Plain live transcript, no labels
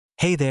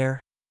Hey there,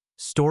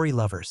 story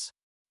lovers.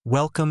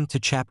 Welcome to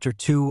Chapter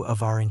 2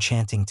 of our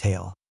enchanting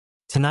tale.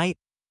 Tonight,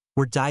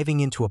 we're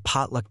diving into a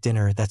potluck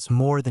dinner that's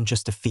more than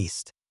just a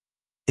feast.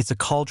 It's a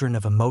cauldron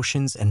of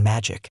emotions and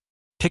magic.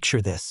 Picture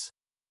this.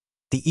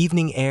 The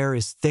evening air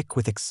is thick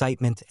with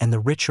excitement and the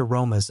rich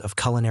aromas of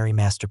culinary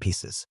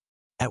masterpieces.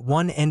 At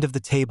one end of the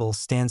table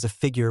stands a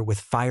figure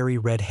with fiery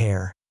red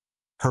hair,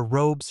 her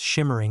robes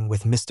shimmering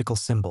with mystical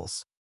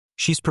symbols.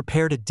 She's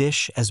prepared a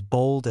dish as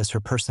bold as her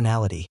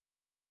personality,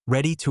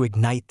 ready to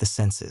ignite the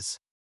senses.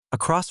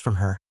 Across from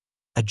her,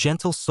 a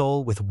gentle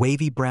soul with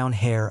wavy brown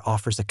hair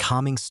offers a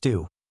calming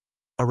stew,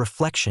 a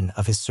reflection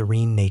of his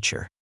serene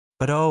nature.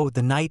 But oh,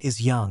 the night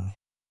is young,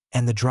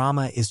 and the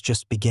drama is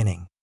just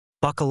beginning.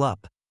 Buckle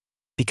up,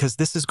 because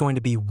this is going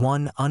to be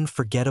one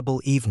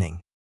unforgettable evening.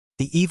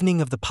 The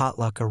evening of the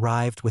potluck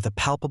arrived with a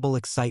palpable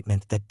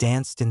excitement that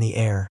danced in the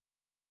air,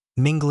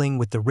 mingling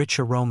with the rich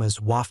aromas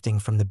wafting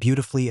from the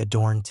beautifully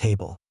adorned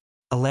table.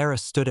 Elara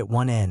stood at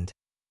one end,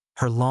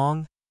 her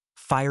long,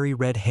 fiery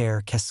red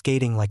hair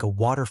cascading like a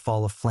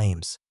waterfall of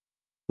flames,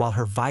 while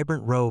her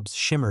vibrant robes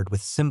shimmered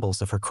with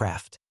symbols of her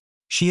craft.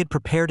 She had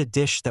prepared a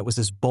dish that was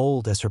as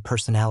bold as her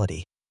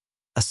personality,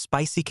 a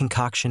spicy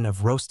concoction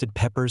of roasted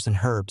peppers and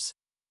herbs,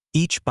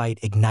 each bite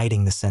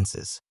igniting the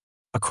senses.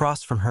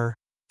 Across from her,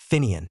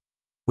 Finnian,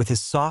 with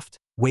his soft,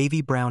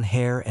 wavy brown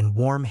hair and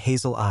warm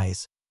hazel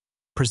eyes,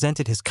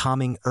 presented his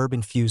calming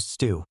herb-infused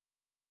stew,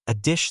 a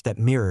dish that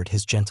mirrored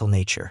his gentle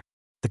nature.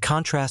 The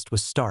contrast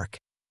was stark,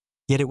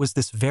 yet it was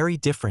this very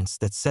difference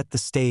that set the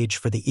stage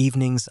for the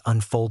evening's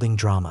unfolding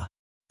drama.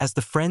 As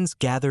the friends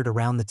gathered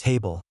around the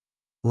table,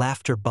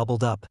 laughter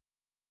bubbled up,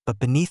 but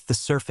beneath the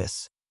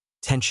surface,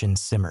 tension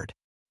simmered.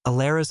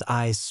 Elara's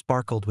eyes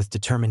sparkled with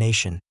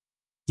determination,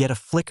 yet a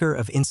flicker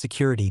of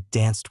insecurity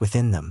danced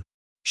within them.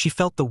 She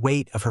felt the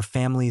weight of her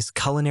family's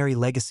culinary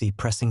legacy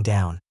pressing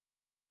down,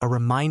 a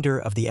reminder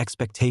of the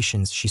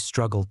expectations she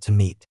struggled to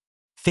meet.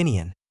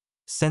 Finnian,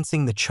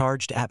 sensing the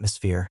charged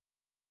atmosphere,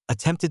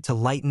 attempted to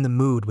lighten the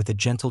mood with a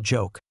gentle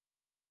joke,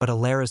 but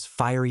Elara's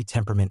fiery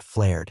temperament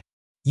flared.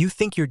 "You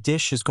think your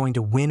dish is going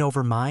to win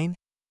over mine?"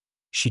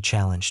 she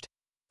challenged,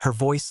 her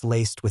voice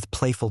laced with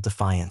playful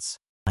defiance.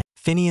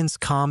 Finnian's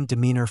calm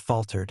demeanor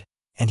faltered,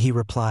 and he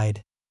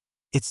replied,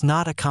 "It's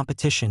not a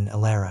competition,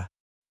 Elara.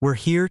 We're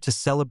here to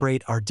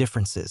celebrate our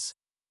differences,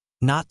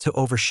 not to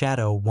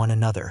overshadow one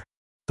another."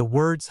 The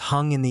words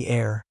hung in the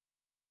air,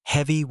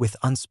 heavy with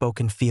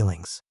unspoken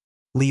feelings.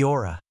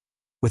 Liora,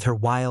 with her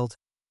wild,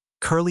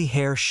 curly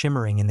hair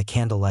shimmering in the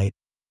candlelight,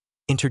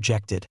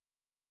 interjected,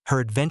 her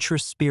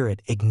adventurous spirit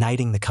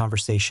igniting the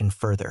conversation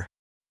further.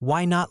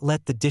 "Why not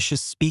let the dishes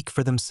speak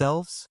for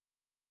themselves?"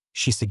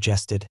 she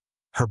suggested,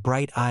 her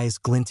bright eyes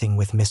glinting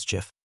with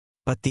mischief.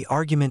 But the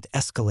argument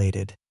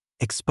escalated,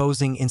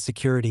 exposing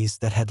insecurities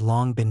that had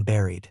long been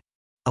buried.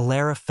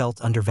 Elara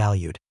felt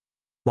undervalued,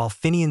 while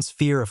Finnian's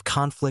fear of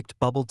conflict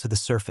bubbled to the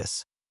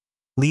surface,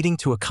 leading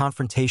to a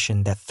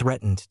confrontation that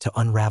threatened to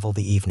unravel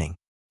the evening.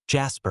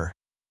 Jasper,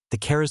 the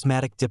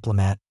charismatic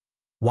diplomat,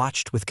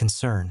 watched with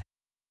concern,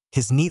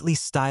 his neatly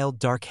styled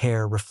dark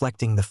hair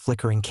reflecting the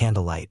flickering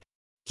candlelight.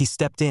 He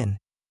stepped in,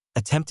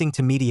 attempting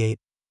to mediate,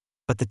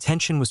 but the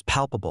tension was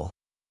palpable,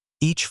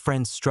 each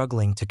friend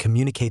struggling to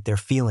communicate their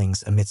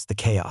feelings amidst the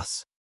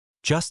chaos.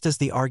 Just as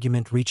the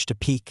argument reached a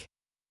peak,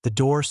 the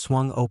door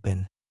swung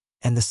open,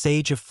 and the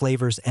Sage of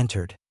Flavors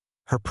entered,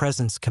 her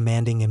presence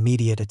commanding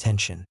immediate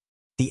attention.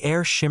 The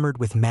air shimmered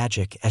with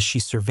magic as she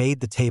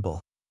surveyed the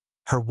table,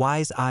 her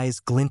wise eyes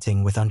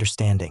glinting with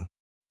understanding.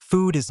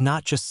 "Food is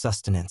not just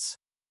sustenance.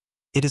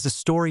 It is a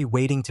story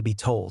waiting to be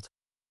told,"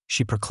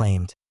 she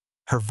proclaimed,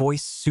 her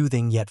voice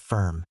soothing yet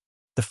firm.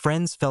 The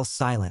friends fell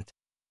silent,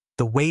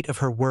 the weight of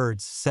her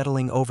words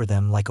settling over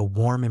them like a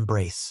warm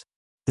embrace.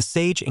 The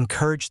sage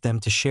encouraged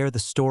them to share the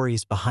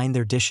stories behind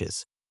their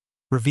dishes,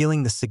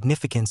 revealing the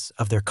significance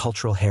of their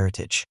cultural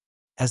heritage.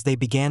 As they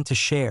began to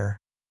share,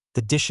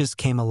 the dishes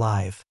came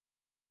alive,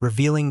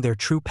 revealing their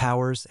true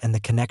powers and the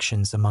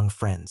connections among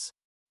friends.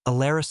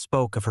 Elara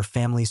spoke of her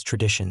family's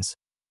traditions,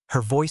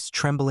 her voice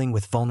trembling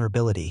with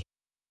vulnerability,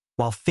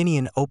 while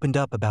Finnian opened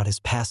up about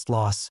his past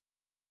loss,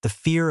 the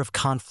fear of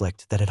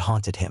conflict that had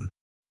haunted him.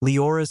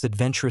 Liora's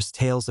adventurous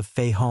tales of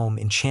Fey home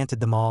enchanted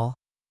them all,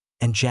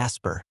 and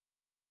Jasper,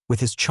 with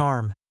his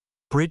charm,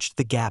 bridged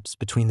the gaps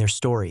between their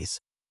stories,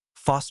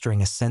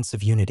 fostering a sense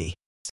of unity.